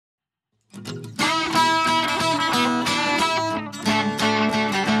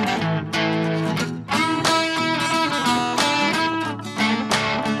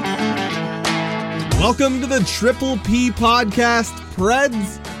Welcome to the Triple P podcast,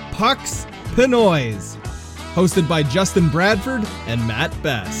 Preds, Pucks, Pinoys, hosted by Justin Bradford and Matt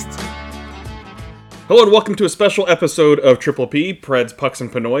Best. Hello and welcome to a special episode of Triple P, Preds, Pucks, and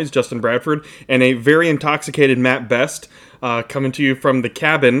Pinoys. Justin Bradford and a very intoxicated Matt Best coming to you from the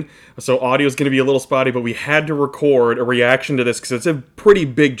cabin. So audio is going to be a little spotty, but we had to record a reaction to this because it's a pretty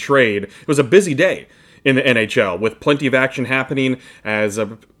big trade. It was a busy day in the NHL, with plenty of action happening as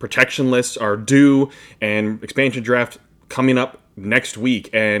protection lists are due and expansion draft coming up next week.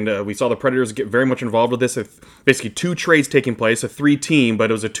 And we saw the Predators get very much involved with this. Basically two trades taking place, a three-team, but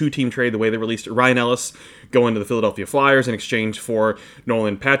it was a two-team trade the way they released it. Ryan Ellis going to the Philadelphia Flyers in exchange for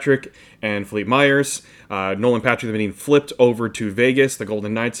Nolan Patrick and Philippe Myers. Nolan Patrick being flipped over to Vegas, the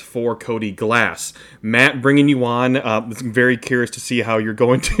Golden Knights, for Cody Glass. Matt, bringing you on. I'm very curious to see how you're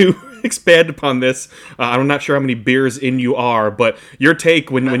going to expand upon this. I'm not sure how many beers in you are, but your take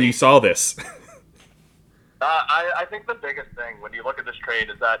when you saw this. I think the biggest thing when you look at this trade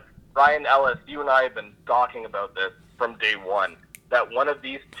is that Ryan Ellis, you and I have been talking about this from day one, that one of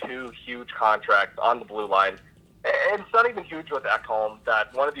these two huge contracts on the blue line, and it's not even huge with Ekholm,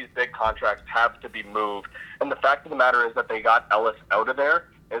 that one of these big contracts have to be moved. And the fact of the matter is that they got Ellis out of there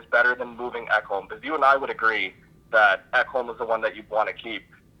is better than moving Ekholm, because you and I would agree that Ekholm is the one that you'd want to keep.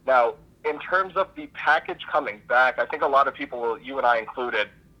 Now, in terms of the package coming back, I think a lot of people, you and I included,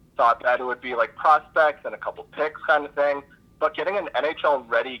 thought that it would be like prospects and a couple picks kind of thing. But getting an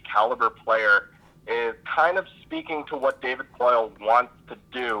NHL-ready caliber player is kind of speaking to what David Poile wants to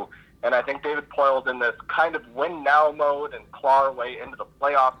do. And I think David Poile's in this kind of win-now mode and claw our way into the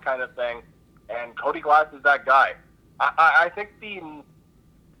playoffs kind of thing. And Cody Glass is that guy. I think the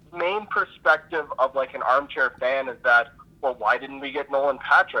main perspective of like an armchair fan is that, well, why didn't we get Nolan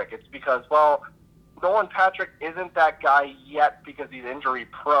Patrick? It's because, well, Nolan Patrick isn't that guy yet because he's injury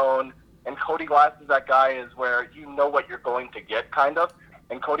prone, and Cody Glass is that guy is where you know what you're going to get, kind of.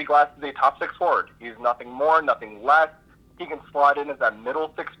 And Cody Glass is a top six forward. He's nothing more, nothing less. He can slot in as that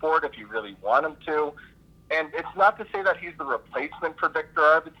middle six forward if you really want him to. And it's not to say that he's the replacement for Victor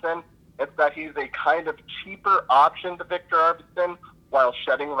Arvidsson. It's that he's a kind of cheaper option to Victor Arvidsson while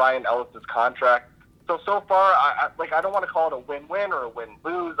shedding Ryan Ellis' contract. So far, I don't want to call it a win-win or a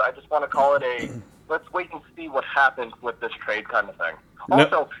win-lose. I just want to call it a let's wait and see what happens with this trade kind of thing.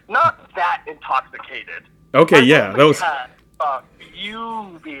 Also, not that intoxicated. Okay, yeah, that was had a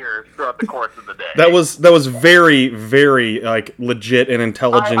few beers throughout the course of the day. That was very, very like legit and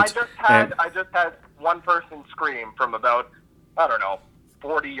intelligent. I just had one person scream from about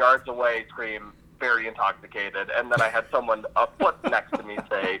 40 yards away, scream very intoxicated, and then I had someone a foot next to me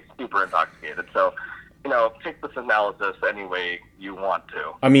say super intoxicated. So, take this analysis any way you want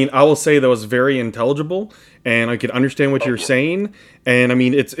to. I mean, I will say that was very intelligible, and I could understand what you're saying. And I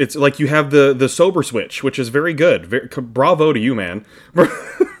mean, it's like you have the sober switch, which is very good. Bravo to you, man.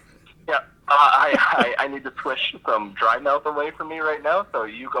 Yeah, I need to swish some dry mouth away from me right now, so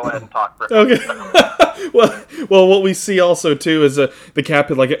you go ahead and talk for a Okay. second. well, what we see also too is the cap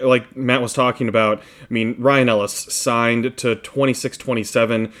hit, like Matt was talking about. I mean, Ryan Ellis signed to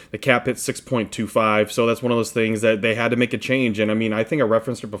 26-27. The cap hit 6.25. So that's one of those things that they had to make a change. And I mean, I think I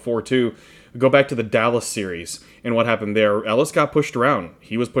referenced it before too. Go back to the Dallas series and what happened there. Ellis got pushed around.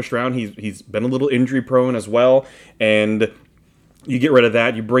 He was pushed around. He's been a little injury prone as well, and you get rid of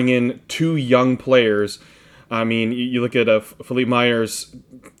that. You bring in two young players. I mean, you look at Philippe Myers,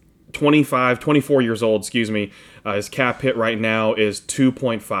 24 years old, his cap hit right now is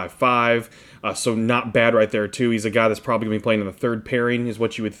 2.55, so not bad right there too. He's a guy that's probably going to be playing in the third pairing is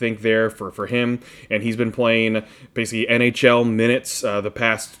what you would think there for him, and he's been playing basically NHL minutes the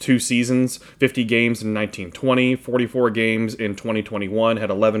past two seasons, 50 games in 1920, 44 games in 2021, had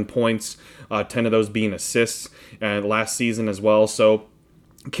 11 points, 10 of those being assists last season as well, so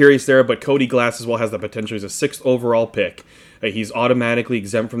curious there. But Cody Glass as well has the potential. He's a 6th overall pick. He's automatically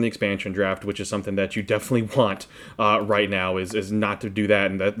exempt from the expansion draft, which is something that you definitely want right now, is not to do that.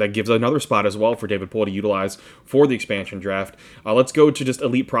 And that gives another spot as well for David Poile to utilize for the expansion draft. Let's go to just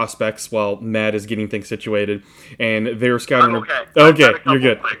elite prospects while Matt is getting things situated. And they're scouting. Okay, you're good. We're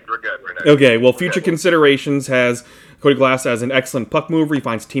good. Okay, well, future considerations has Cody Glass as an excellent puck mover. He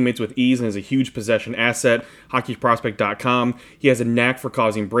finds teammates with ease and is a huge possession asset. HockeyProspect.com. He has a knack for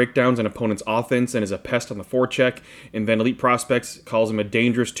causing breakdowns in opponents' offense and is a pest on the forecheck. And then Elite Prospects calls him a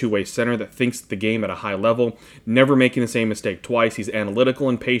dangerous two-way center that thinks the game at a high level, never making the same mistake twice. He's analytical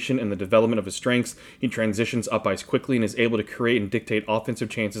and patient in the development of his strengths. He transitions up ice quickly and is able to create and dictate offensive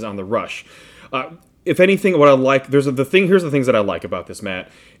chances on the rush. If anything, what I like, here's the things that I like about this,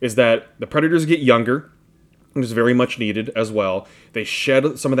 Matt, is that the Predators get younger. which is very much needed as well. They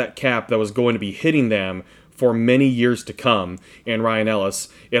shed some of that cap that was going to be hitting them for many years to come in Ryan Ellis.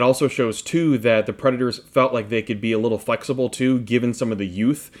 It also shows, too, that the Predators felt like they could be a little flexible, too, given some of the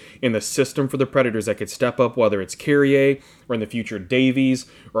youth in the system for the Predators that could step up, whether it's Carrier or in the future Davies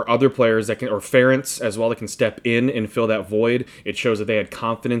or other players that can, or Ferentz as well, that can step in and fill that void. It shows that they had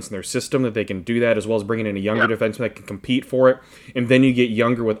confidence in their system, that they can do that, as well as bringing in a younger defenseman that can compete for it. And then you get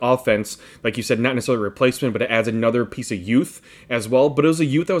younger with offense, like you said, not necessarily a replacement, but it adds another piece of youth as well. But it was a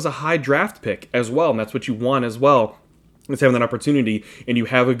youth that was a high draft pick as well, and that's what you want as well. It's having that opportunity, and you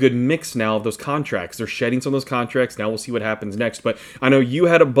have a good mix now of those contracts. They're shedding some of those contracts. Now we'll see what happens next. But I know you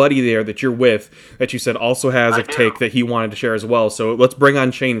had a buddy there that you're with that you said also has a take that he wanted to share as well. So let's bring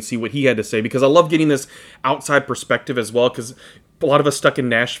on Shane and see what he had to say, because I love getting this outside perspective as well, because a lot of us stuck in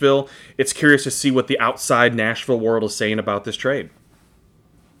Nashville, it's curious to see what the outside Nashville world is saying about this trade.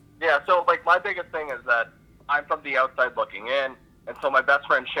 Yeah, so like my biggest thing is that I'm from the outside looking in, and so my best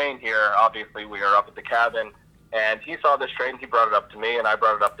friend Shane here, obviously we are up at the cabin, and he saw this trade and he brought it up to me and I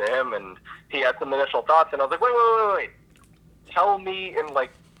brought it up to him, and he had some initial thoughts, and I was like, wait. Tell me in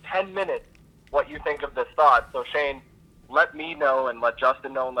like 10 minutes what you think of this thought. So Shane, let me know and let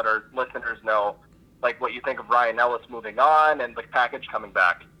Justin know and let our listeners know like what you think of Ryan Ellis moving on and the package coming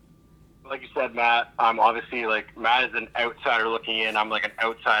back. Like you said, Matt, I'm obviously like Matt is an outsider looking in. I'm like an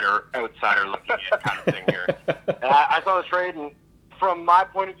outsider looking in kind of thing here. And I saw this trade, and from my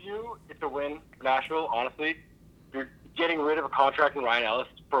point of view, it's a win for Nashville, honestly. You're getting rid of a contract in Ryan Ellis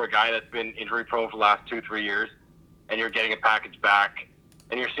for a guy that's been injury prone for the last 2-3 years, and you're getting a package back.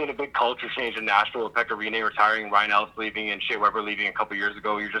 And you're seeing a big culture change in Nashville with Pekka Rinne retiring, Ryan Ellis leaving, and Shea Weber leaving a couple years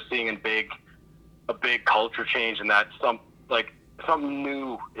ago. You're just seeing a big culture change, and that something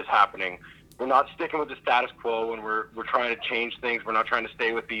new is happening. We're not sticking with the status quo, and we're trying to change things. We're not trying to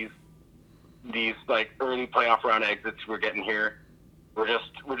stay with these like early playoff round exits we're getting here. We're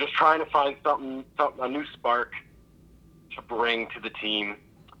just trying to find something, a new spark to bring to the team.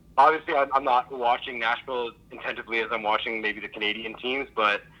 Obviously, I'm not watching Nashville as intensively as I'm watching maybe the Canadian teams,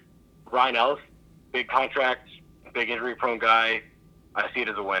 but Ryan Ellis, big contract, big injury-prone guy, I see it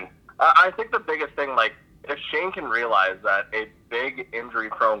as a win. I think the biggest thing, like, if Shane can realize that a big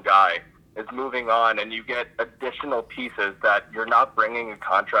injury-prone guy is moving on and you get additional pieces that you're not bringing a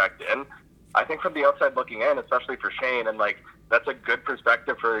contract in, I think from the outside looking in, especially for Shane, and, like, that's a good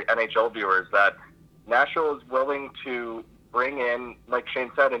perspective for NHL viewers, that Nashville is willing to bring in, like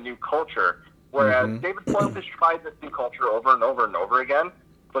Shane said, a new culture. Whereas David Poile has tried this new culture over and over and over again,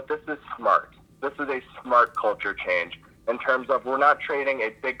 but this is smart. This is a smart culture change in terms of we're not trading a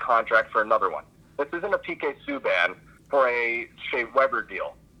big contract for another one. This isn't a PK Subban for a Shea Weber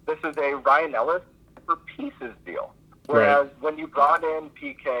deal. This is a Ryan Ellis for pieces deal. Whereas when you brought in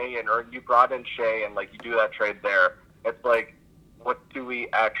PK or you brought in Shea and like you do that trade there, it's like, what do we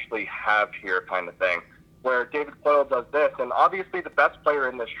actually have here kind of thing. Where David Poile does this, and obviously the best player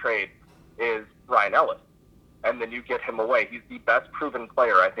in this trade is Ryan Ellis. And then you get him away. He's the best proven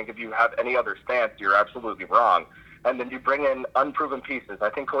player. I think if you have any other stance, you're absolutely wrong. And then you bring in unproven pieces. I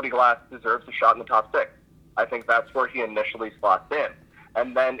think Cody Glass deserves a shot in the top 6. I think that's where he initially slots in.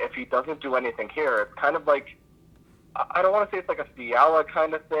 And then if he doesn't do anything here, it's kind of like, I don't want to say it's like a Fiala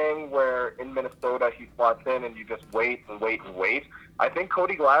kind of thing where in Minnesota he slots in and you just wait and wait and wait. I think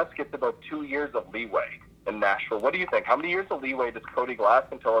Cody Glass gets about 2 years of leeway in Nashville. What do you think? How many years of leeway does Cody Glass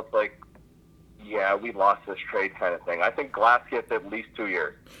until it's like, yeah, we lost this trade kind of thing? I think Glass gets at least 2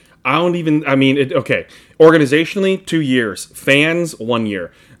 years. Okay. Organizationally, 2 years. Fans, 1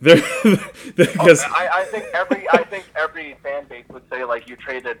 year. Because I think every fan base would say like you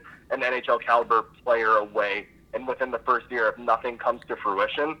traded an NHL caliber player away, and within the first year, if nothing comes to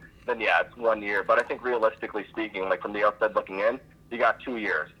fruition, then yeah, it's 1 year. But I think realistically speaking, like from the outside looking in, you got 2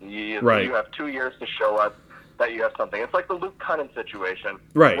 years. You have 2 years to show us that you have something. It's like the Luke Cunnin situation,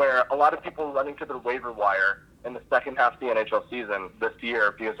 where a lot of people are running to the waiver wire in the second half of the NHL season this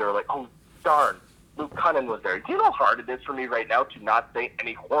year because they were like, oh, darn, Luke Cunnin was there. Do you know how hard it is for me right now to not say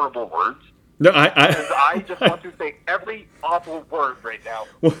any horrible words? No, Because I just want to say every awful word right now.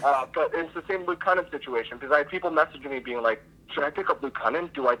 But it's the same Luke Cunnin situation, because I had people messaging me being like, should I pick up Luke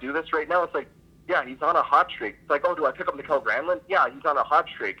Cunnin? Do I do this right now? It's like, yeah, he's on a hot streak. It's like, oh, do I pick up Mikael Granlund? Yeah, he's on a hot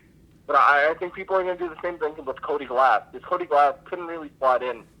streak. But I think people are going to do the same thing with Cody Glass, because Cody Glass couldn't really slot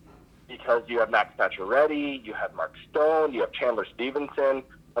in because you have Max Pacioretty, you have Mark Stone, you have Chandler Stevenson.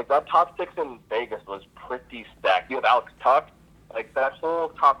 Like, that top 6 in Vegas was pretty stacked. You have Alex Tuch. Like, that whole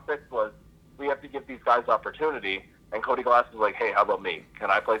top 6 was, we have to give these guys opportunity. And Cody Glass is like, hey, how about me? Can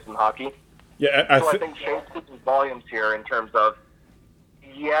I play some hockey? Yeah, I think Shane speaks volumes here in terms of,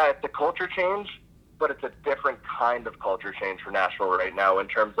 yeah, it's a culture change, but it's a different kind of culture change for Nashville right now in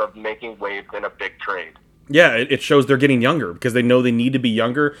terms of making waves in a big trade. Yeah, it shows they're getting younger because they know they need to be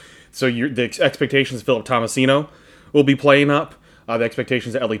younger. So the expectations Philip Tomasino will be playing up. The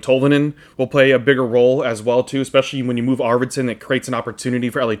expectations that Eeli Tolvanen will play a bigger role as well, too, especially when you move Arvidsson. It creates an opportunity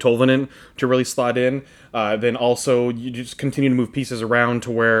for Eeli Tolvanen to really slot in. Then also, you just continue to move pieces around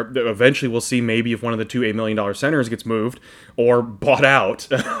to where eventually we'll see maybe if one of the two $8 million centers gets moved or bought out.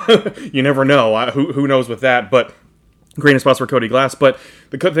 You never know. Who knows with that? But great spots for Cody Glass. But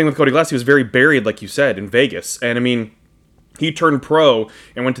the good thing with Cody Glass, he was very buried, like you said, in Vegas. And, I mean, he turned pro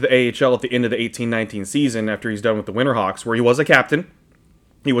and went to the AHL at the end of the 18-19 season after he's done with the Winterhawks, where he was a captain.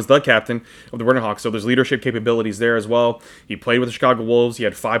 He was the captain of the Winterhawks, so there's leadership capabilities there as well. He played with the Chicago Wolves. He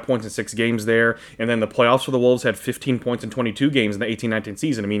had 5 points in 6 games there. And then the playoffs for the Wolves had 15 points in 22 games in the 18-19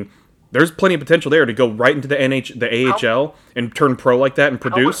 season. I mean, there's plenty of potential there to go right into the AHL and turn pro like that and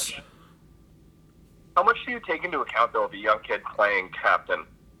produce. How much do you take into account, though, of a young kid playing captain?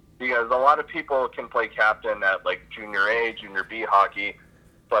 Because a lot of people can play captain at, like, junior A, junior B hockey,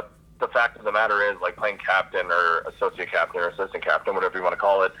 but the fact of the matter is, like, playing captain or associate captain or assistant captain, whatever you want to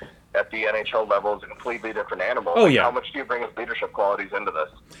call it, at the NHL level is a completely different animal. Oh, yeah. How much do you bring his leadership qualities into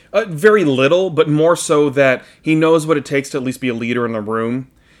this? Very little, but more so that he knows what it takes to at least be a leader in the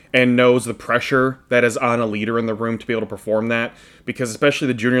room and knows the pressure that is on a leader in the room to be able to perform that. Because especially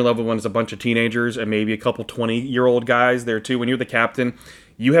the junior level when it's a bunch of teenagers and maybe a couple 20-year-old guys there too, when you're the captain,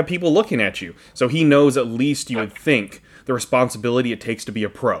 you have people looking at you. So he knows at least, you would think, the responsibility it takes to be a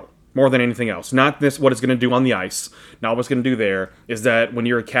pro. More than anything else. Not this, what it's going to do on the ice. Not what's going to do there. Is that when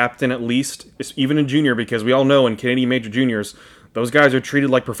you're a captain, at least, even in junior, because we all know in Canadian major juniors, those guys are treated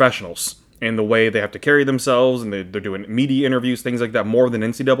like professionals. And the way they have to carry themselves, and they're doing media interviews, things like that, more than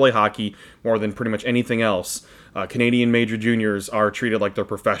NCAA hockey, more than pretty much anything else. Canadian major juniors are treated like they're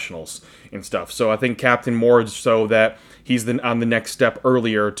professionals and stuff. So I think captain more so that he's on the next step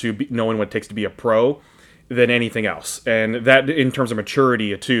earlier to knowing what it takes to be a pro than anything else. And that, in terms of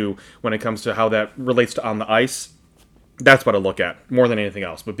maturity, too, when it comes to how that relates to on the ice, that's what I look at more than anything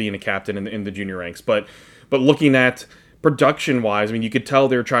else, but being a captain in the junior ranks. But looking at production-wise, I mean, you could tell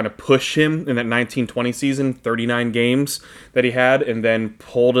they were trying to push him in that 19-20 season, 39 games that he had, and then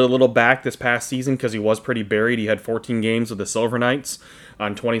pulled it a little back this past season because he was pretty buried. He had 14 games with the Silver Knights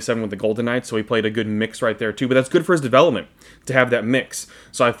on 27 with the Golden Knights, so he played a good mix right there too. But that's good for his development to have that mix.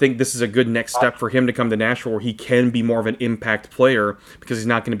 So I think this is a good next step for him to come to Nashville where he can be more of an impact player because he's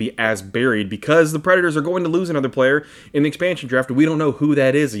not going to be as buried because the Predators are going to lose another player in the expansion draft. We don't know who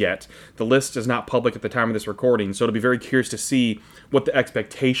that is yet. The list is not public at the time of this recording, so it'll be very curious to see what the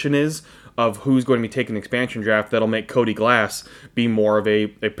expectation is of who's going to be taking the expansion draft that'll make Cody Glass be more of a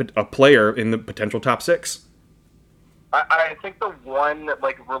player in the potential top 6. I think the one,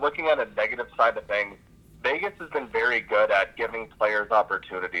 like, if we're looking at a negative side of things, Vegas has been very good at giving players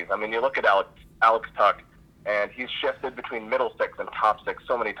opportunities. I mean, you look at Alex Tuck, and he's shifted between middle 6 and top 6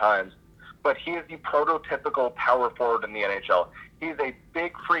 so many times, but he is the prototypical power forward in the NHL. He's a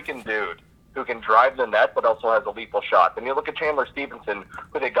big freaking dude who can drive the net, but also has a lethal shot. Then you look at Chandler Stevenson,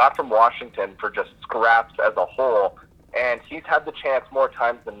 who they got from Washington for just scraps as a whole, and he's had the chance more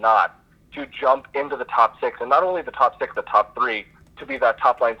times than not to jump into the top 6, and not only the top 6, the top 3, to be that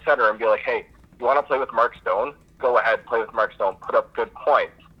top-line center and be like, hey, you want to play with Mark Stone? Go ahead, play with Mark Stone, put up good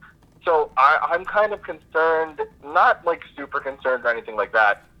points. So I'm kind of concerned, not like super concerned or anything like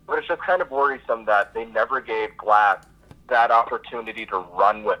that, but it's just kind of worrisome that they never gave Glass that opportunity to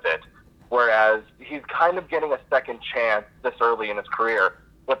run with it, whereas he's kind of getting a second chance this early in his career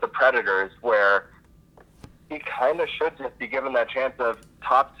with the Predators, where he kind of should just be given that chance of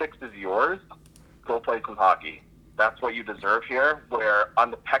top 6 is yours, go play some hockey. That's what you deserve here, where on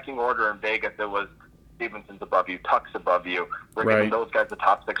the pecking order in Vegas, it was Stevenson's above you, Tuck's above you. We're giving those guys a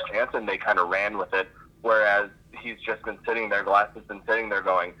top 6 chance, and they kind of ran with it, whereas he's just been sitting there, Glass has been sitting there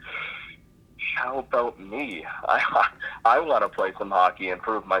going, how about me? I want to play some hockey and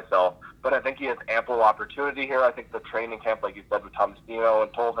prove myself. But I think he has ample opportunity here. I think the training camp, like you said, with Tomasino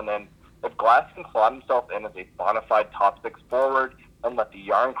and Tolvanen, if Glass can slot himself in as a bona fide top 6 forward and let the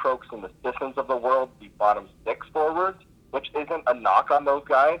Yarncroaks and the Sissons of the world be bottom 6 forwards, which isn't a knock on those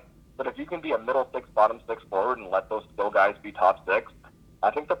guys, but if you can be a middle 6, bottom 6 forward and let those skill guys be top 6, I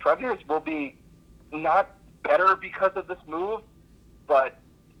think the Predators will be not better because of this move, but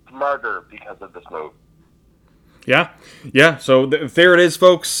smarter because of this move. Yeah. So there it is,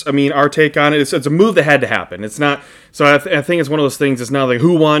 folks. I mean, our take on it. It's a move that had to happen. It's not. So I think it's one of those things. It's not like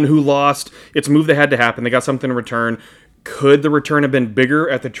who won, who lost. It's a move that had to happen. They got something in return. Could the return have been bigger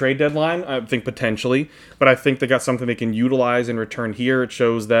at the trade deadline? I think potentially, but I think they got something they can utilize in return here. It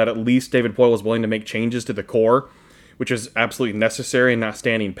shows that at least David Poile was willing to make changes to the core, which is absolutely necessary and not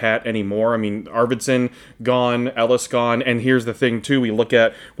standing pat anymore. I mean, Arvidsson gone, Ellis gone, and here's the thing too. We look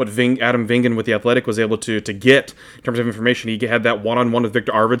at what Adam Vingan with The Athletic was able to get in terms of information. He had that one-on-one with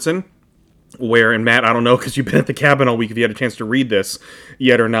Victor Arvidsson, where, and Matt, I don't know because you've been at the cabin all week if you had a chance to read this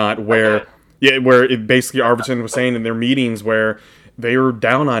yet or not, where it basically Arvidsson was saying in their meetings where they were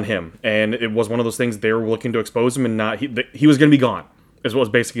down on him, and it was one of those things they were looking to expose him, and not he was going to be gone is what was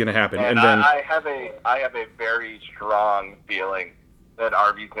basically going to happen. And then I have a very strong feeling that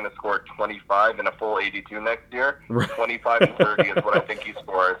RV's going to score 25 in a full 82 next year. Right. 25 and 30 is what I think he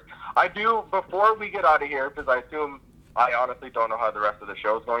scores. I do, before we get out of here, because I honestly don't know how the rest of the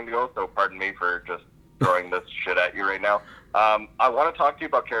show is going to go, so pardon me for just throwing this shit at you right now. I want to talk to you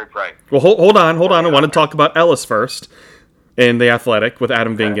about Carey Price. Well, hold on. I want to talk about Ellis first in The Athletic with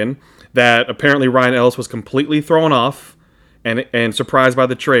Adam Vingan, that apparently Ryan Ellis was completely thrown off and surprised by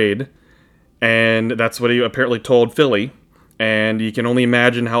the trade, and that's what he apparently told Philly. And you can only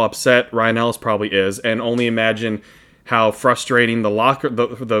imagine how upset Ryan Ellis probably is, and only imagine how frustrating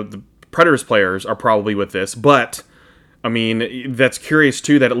the Predators players are probably with this. But I mean, that's curious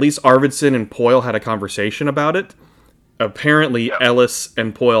too that at least Arvidsson and Poile had a conversation about it. Apparently, Ellis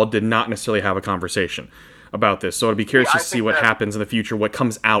and Poile did not necessarily have a conversation about this. So I'd be curious to see what happens in the future, what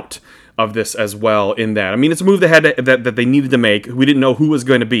comes out of this as well in that. I mean, it's a move that they needed to make. We didn't know who was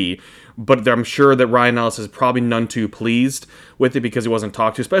going to be, but I'm sure that Ryan Ellis is probably none too pleased with it because he wasn't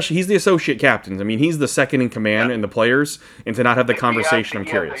talked to. Especially, he's the associate captain. I mean, he's the second in command in the players, and to not have the conversation, I'm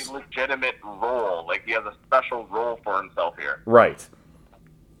curious. He has a legitimate role. Like, he has a special role for himself here. Right.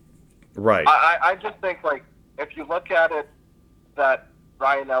 I just think, like, if you look at it, that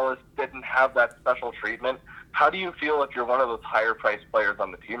Ryan Ellis didn't have that special treatment, how do you feel if you're one of those higher-priced players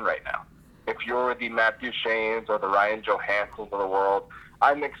on the team right now? If you're the Matt Duchenes or the Ryan Johanssons of the world,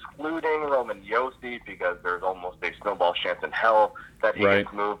 I'm excluding Roman Josi because there's almost a snowball chance in hell that he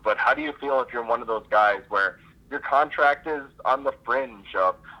gets moved. But how do you feel if you're one of those guys where your contract is on the fringe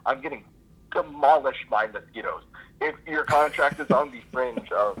of, I'm getting demolished by mosquitoes? If your contract is on the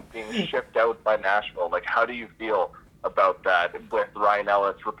fringe of being shipped out by Nashville, like, how do you feel about that with Ryan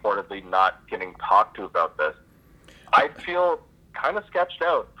Ellis reportedly not getting talked to about this? I feel kind of sketched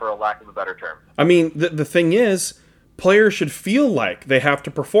out, for a lack of a better term. I mean, the thing is, players should feel like they have to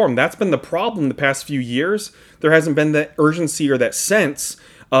perform. That's been the problem the past few years. There hasn't been that urgency or that sense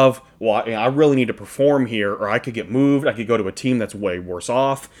of, well, I really need to perform here, or I could get moved, I could go to a team that's way worse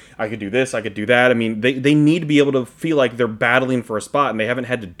off, I could do this, I could do that. I mean, they need to be able to feel like they're battling for a spot, and they haven't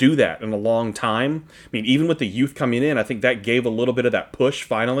had to do that in a long time. I mean, even with the youth coming in, I think that gave a little bit of that push,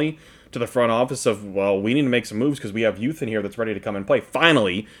 finally, to the front office of, well, we need to make some moves because we have youth in here that's ready to come and play.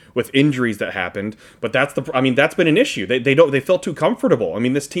 Finally, with injuries that happened, but that's been an issue. They felt too comfortable. I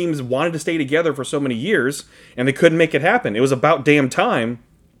mean, this team's wanted to stay together for so many years, and they couldn't make it happen. It was about damn time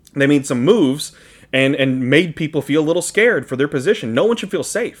they made some moves and made people feel a little scared for their position. No one should feel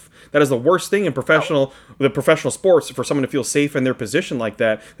safe. That is the worst thing in professional sports, for someone to feel safe in their position like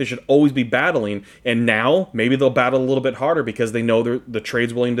that. They should always be battling, and now maybe they'll battle a little bit harder because they know the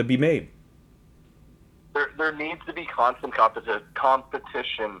trade's willing to be made. There needs to be constant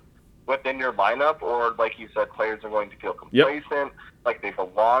competition within your lineup, or, like you said, players are going to feel complacent, like they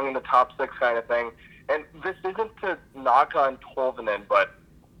belong in the top six kind of thing. And this isn't to knock on Tolvanen, but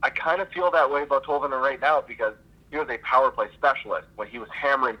I kind of feel that way about Tolvanen right now because he was a power play specialist when he was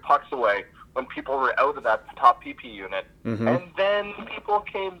hammering pucks away when people were out of that top PP unit. Mm-hmm. And then people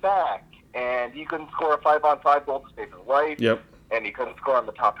came back, and he couldn't score a 5-on-5 goal to save his life, and he couldn't score on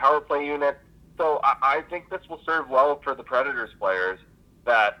the top power play unit. So I think this will serve well for the Predators players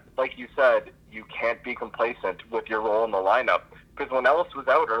that, like you said, you can't be complacent with your role in the lineup. Because when Ellis was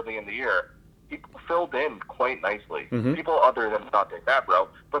out early in the year, people filled in quite nicely. Mm-hmm. People other than Dante Fabro,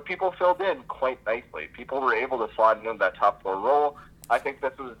 but people filled in quite nicely. People were able to slide into that top four role. I think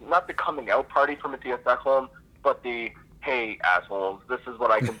this was not the coming out party for Mattias Ekholm, but the, hey, assholes, this is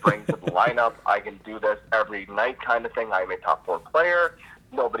what I can bring to the lineup. I can do this every night kind of thing. I'm a top four player.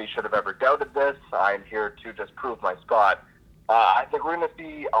 Nobody should have ever doubted this. I'm here to just prove my spot. I think we're going to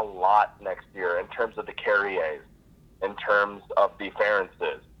see a lot next year in terms of the Carriers, in terms of the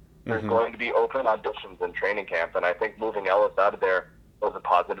Ferences. There's going to be open auditions in training camp, and I think moving Ellis out of there was a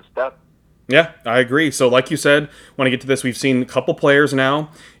positive step. Yeah, I agree. So like you said, when I get to this, we've seen a couple players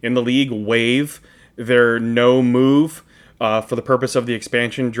now in the league waive their no-move for the purpose of the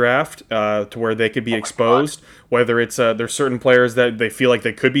expansion draft, to where they could be exposed. Whether it's there's certain players that they feel like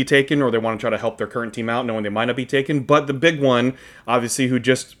they could be taken, or they want to try to help their current team out, knowing they might not be taken. But the big one, obviously, who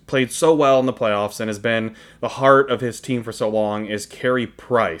just played so well in the playoffs and has been the heart of his team for so long, is Carey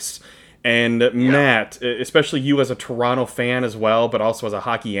Price. And Matt, especially you as a Toronto fan as well, but also as a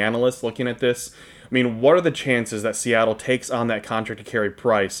hockey analyst looking at this, I mean, what are the chances that Seattle takes on that contract to Carey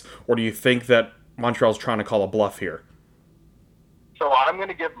Price, or do you think that Montreal's trying to call a bluff here? So I'm going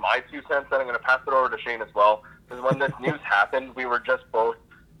to give my 2 cents, and I'm going to pass it over to Shane as well. Because when this news happened, we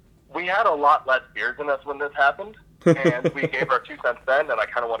had a lot less beers in us when this happened, and we gave our 2 cents then, and I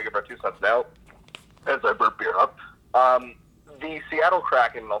kind of want to give our 2 cents now as I burp beer up. The Seattle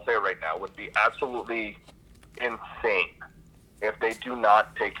Kraken, and I'll say it right now, would be absolutely insane if they do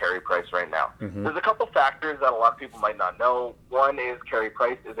not take Carey Price right now. Mm-hmm. There's a couple factors that a lot of people might not know. One is Carey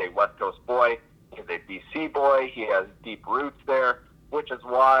Price is a West Coast boy. He's a BC boy. He has deep roots there, which is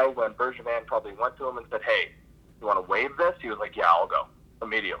why when Bergevin probably went to him and said, hey, you want to waive this? He was like, yeah, I'll go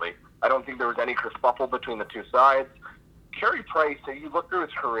immediately. I don't think there was any kerfuffle between the two sides. Carey Price, so you look through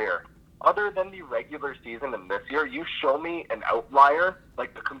his career, other than the regular season and this year, you show me an outlier,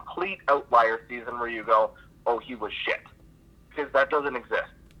 like the complete outlier season where you go, oh, he was shit. Because that doesn't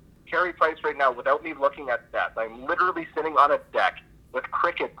exist. Carey Price right now, without me looking at stats, I'm literally sitting on a deck with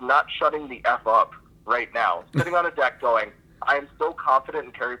crickets not shutting the F up right now. Sitting on a deck going, I am so confident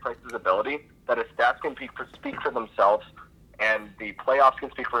in Carey Price's ability that his stats can speak for themselves and the playoffs can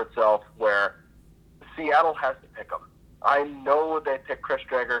speak for itself, where Seattle has to pick him. I know they picked Chris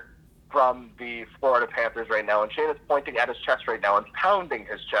Drager from the Florida Panthers right now, and Shane is pointing at his chest right now and pounding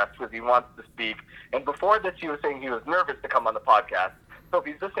his chest because he wants to speak. And before this, he was saying he was nervous to come on the podcast. So if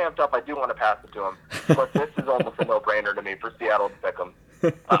he's this amped up, I do want to pass it to him. But this is almost a no-brainer to me for Seattle to pick him.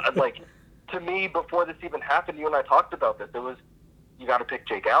 To me, before this even happened, you and I talked about this. It was, you got to pick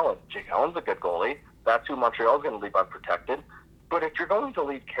Jake Allen. Jake Allen's a good goalie. That's who Montreal's going to leave unprotected. But if you're going to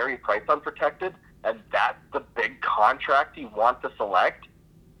leave Carey Price unprotected, and that's the big contract you want to select,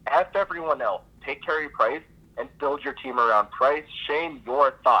 F everyone else. Take Carey Price and build your team around Price. Shane,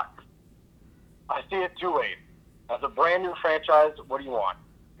 your thoughts? I see it two ways. As a brand new franchise, what do you want?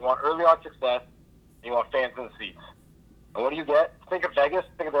 You want early on success, and you want fans in the seats. And what do you get? Think of Vegas.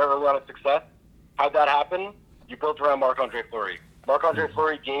 Think of their early on success. How'd that happen? You built around Marc-Andre Fleury. Marc-Andre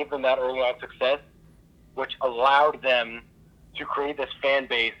Fleury gave them that early on success, which allowed them to create this fan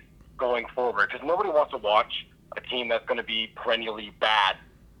base going forward. Because nobody wants to watch a team that's going to be perennially bad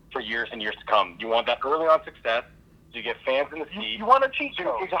for years and years to come. You want that early on success, so you get fans in the seat. You want a cheat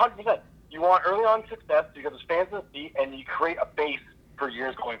code. It's 100%. You want early on success, so you get those fans in the seat, and you create a base for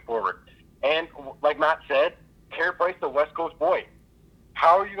years going forward. And like Matt said, Carey Price, the West Coast boy.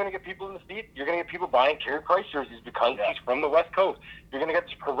 How are you going to get people in the seat? You're going to get people buying Carey Price jerseys because he's from the West Coast. You're going to get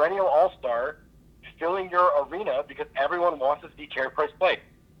this perennial all-star filling your arena because everyone wants to see Carey Price play.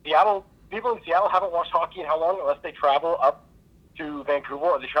 People in Seattle haven't watched hockey in how long, unless they travel up to Vancouver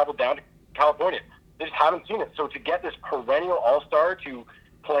or they travel down to California. They just haven't seen it. So to get this perennial all-star to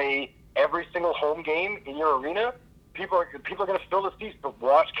play every single home game in your arena, people are going to fill the seats to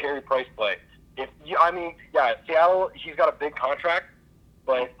watch Carey Price play. Seattle, he's got a big contract,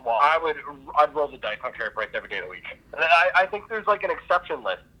 but I'd roll the dice on Carey Price every day of the week. I think there's like an exception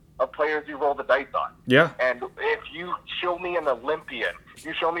list of players you roll the dice on. Yeah. And if you show me an Olympian,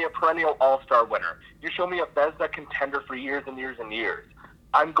 you show me a perennial all-star winner, you show me a Vezina contender for years and years and years,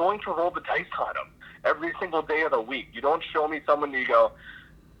 I'm going to roll the dice on him every single day of the week. You don't show me someone you go,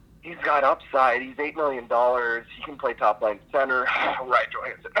 he's got upside, he's $8 million, he can play top-line center, right,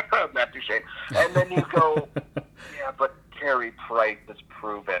 Johansson, Matt Duchene. And then you go, yeah, but Carey Price is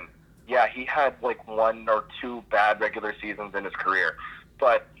proven. Yeah, he had like 1 or 2 bad regular seasons in his career.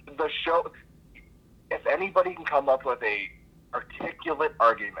 But if anybody can come up with a articulate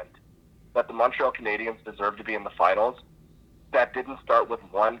argument that the Montreal Canadiens deserve to be in the finals, that didn't start with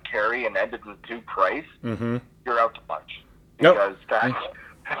 1 Carey and ended in 2 Price, you're out to lunch. Because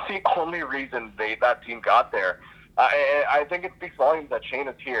that's the only reason that team got there. I think it speaks volumes that Shane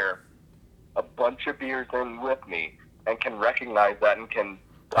is here, a bunch of beers in with me, and can recognize that and can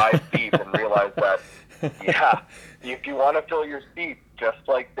dive deep and realize that, yeah, if you want to fill your seat, just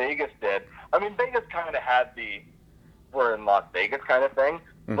like Vegas did. I mean, Vegas kind of had the we're in Las Vegas kind of thing,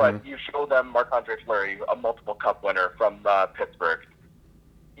 but you show them Marc-Andre Fleury, a multiple cup winner from Pittsburgh.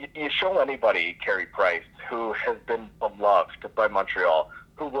 You show anybody Carey Price, who has been beloved by Montreal,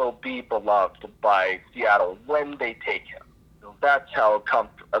 who will be beloved by Seattle when they take him. That's how it comes.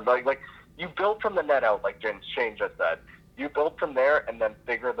 Like you build from the net out, like Shane just said. You build from there and then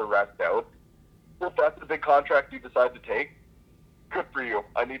figure the rest out. if that's the big contract you decide to take, good for you.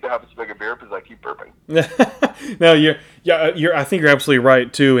 I need to have a swig of beer because I keep burping. No, I think you're absolutely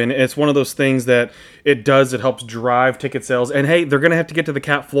right too, and it's one of those things that it helps drive ticket sales. And hey, they're gonna have to get to the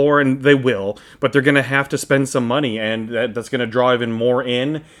cap floor, and they will, but they're gonna have to spend some money, and that's gonna draw even more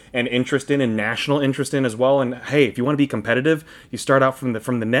in and interest in and national interest in as well. And hey, if you want to be competitive, you start out from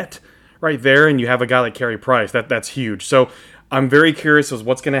the net right there, and you have a guy like Carey Price. That's huge. So I'm very curious as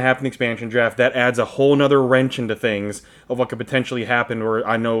what's going to happen in the expansion draft. That adds a whole nother wrench into things of what could potentially happen, where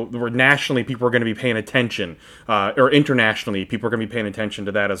I know where nationally people are going to be paying attention, or internationally people are going to be paying attention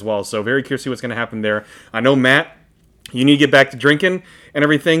to that as well. So very curious to see what's going to happen there. I know, Matt, you need to get back to drinking and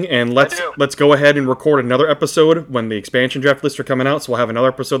everything, and let's go ahead and record another episode when the expansion draft lists are coming out. So we'll have another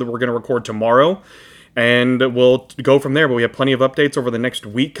episode that we're going to record tomorrow. And we'll go from there, but we have plenty of updates over the next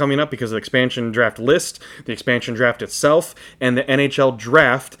week coming up because of the expansion draft list, the expansion draft itself, and the NHL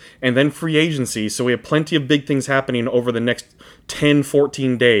draft, and then free agency. So we have plenty of big things happening over the next 10,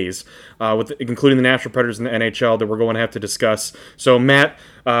 14 days, including the Nashville Predators and the NHL that we're going to have to discuss. So, Matt,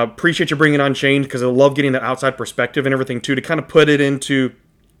 appreciate you bringing on Shane because I love getting that outside perspective and everything, too, to kind of put it into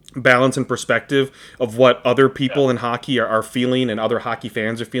balance and perspective of what other people in hockey are feeling and other hockey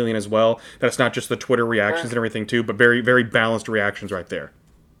fans are feeling as well. That it's not just the Twitter reactions and everything too, but very, very balanced reactions right there.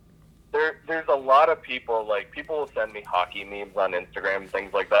 There's a lot of people, like, people will send me hockey memes on Instagram and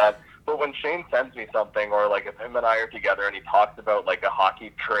things like that, but when Shane sends me something, or like if him and I are together and he talks about like a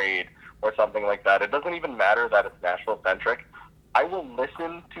hockey trade or something like that, it doesn't even matter that it's Nashville-centric. I will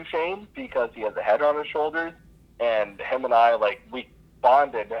listen to Shane because he has a head on his shoulders, and him and I, like, we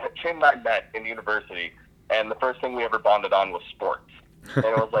bonded. Shane and I met in university, and the first thing we ever bonded on was sports. And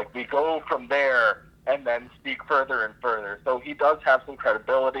it was like we go from there and then speak further and further. So he does have some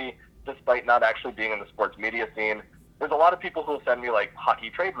credibility despite not actually being in the sports media scene. There's a lot of people who will send me like hockey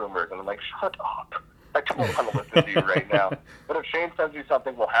trade rumors, and I'm like, shut up. I don't want to listen to you right now. But if Shane sends me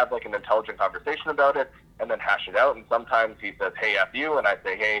something, we'll have like an intelligent conversation about it and then hash it out. And sometimes he says, hey, F you, and I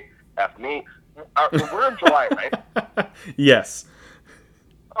say, hey, F me. We're in July, right? Yes.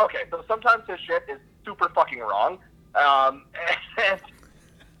 Okay, so sometimes his shit is super fucking wrong, and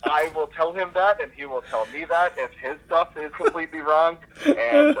I will tell him that, and he will tell me that if his stuff is completely wrong,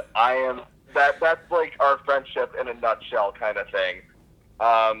 and that's like our friendship in a nutshell kind of thing.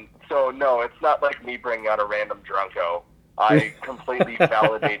 So no, it's not like me bringing out a random drunko. I completely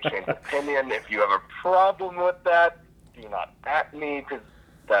validate Shane's opinion. If you have a problem with that, do not at me, because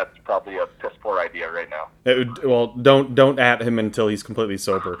that's probably a piss poor idea right now. Don't at him until he's completely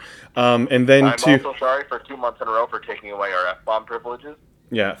sober. And then I'm also sorry for 2 months in a row for taking away our F-bomb privileges.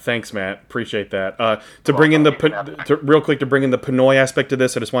 Yeah, thanks, Matt. Appreciate that. To bring in the Pinoy aspect of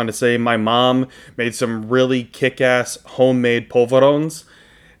this, I just wanted to say my mom made some really kick-ass homemade polvorons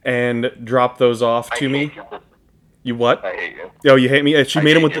and dropped those off to me. You what? I hate you. Oh, you hate me? She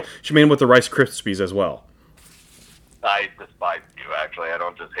made them with the Rice Krispies as well. I despise you, actually. I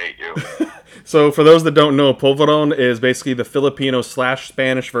don't just hate you. So, for those that don't know, polvoron is basically the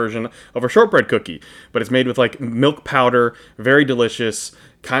Filipino/Spanish version of a shortbread cookie. But it's made with, like, milk powder, very delicious,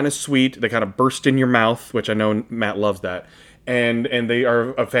 kind of sweet. They kind of burst in your mouth, which I know Matt loves that. And they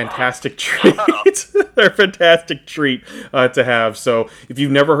are a fantastic treat. They're a fantastic treat to have. So, if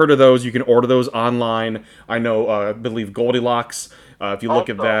you've never heard of those, you can order those online. I know, I believe Goldilocks. If you look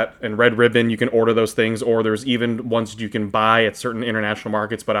at that, and Red Ribbon, you can order those things, or there's even ones you can buy at certain international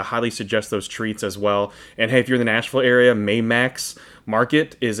markets, but I highly suggest those treats as well. And hey, if you're in the Nashville area, Maymax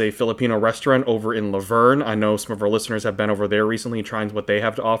Market is a Filipino restaurant over in Laverne. I know some of our listeners have been over there recently trying what they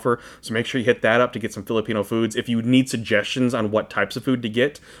have to offer, so make sure you hit that up to get some Filipino foods. If you need suggestions on what types of food to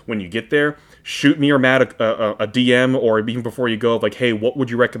get when you get there, shoot me or Matt a DM, or even before you go, like, hey, what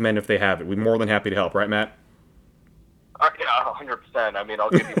would you recommend if they have it? We're more than happy to help, right, Matt? Yeah, 100%. I mean,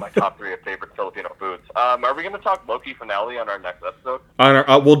 I'll give you my top 3 of favorite Filipino foods. Are we going to talk Loki finale on our next episode?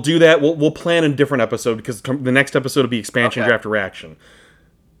 We'll do that. We'll plan a different episode, because the next episode will be expansion draft reaction.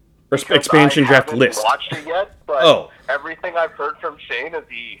 Or expansion draft list. I haven't watched it yet, but everything I've heard from Shane is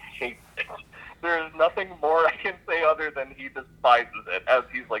he hates it. There's nothing more I can say other than he despises it, as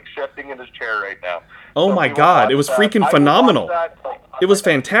he's like shifting in his chair right now. Oh so my God, it was freaking phenomenal. It was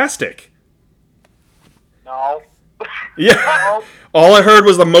fantastic. No. Yeah. All I heard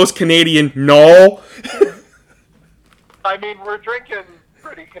was the most Canadian no. I mean, we're drinking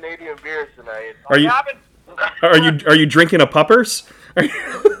pretty Canadian beers tonight. Are you drinking a puppers?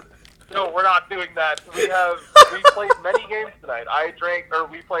 No, we're not doing that. We played many games tonight.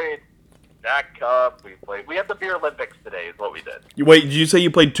 We played Jack Cup. We had the Beer Olympics today is what we did. Wait, did you say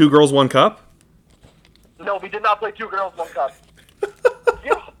you played 2 girls, 1 cup? No, we did not play 2 girls, 1 cup.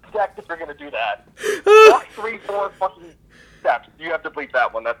 Yeah, Jack, if you're going to do that. Walk 3-4 fucking steps. You have to bleep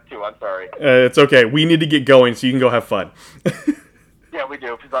that one. That's 2. I'm sorry. It's okay. We need to get going so you can go have fun. Yeah, we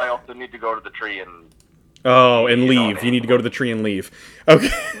do, because I also need to go to the tree and... Oh, and leave. You need to go to the tree and leave. Okay.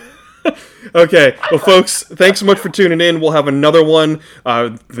 Okay. Well, folks, thanks so much for tuning in. We'll have another one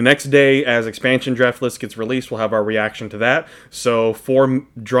the next day as expansion draft list gets released. We'll have our reaction to that. So, for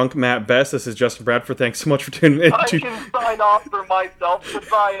Drunk Matt Best, this is Justin Bradford. Thanks so much for tuning in. I can sign off for myself.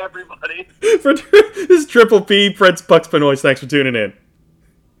 Goodbye, everybody. This is Triple P, Preds, Pucks, Pinoys. Thanks for tuning in.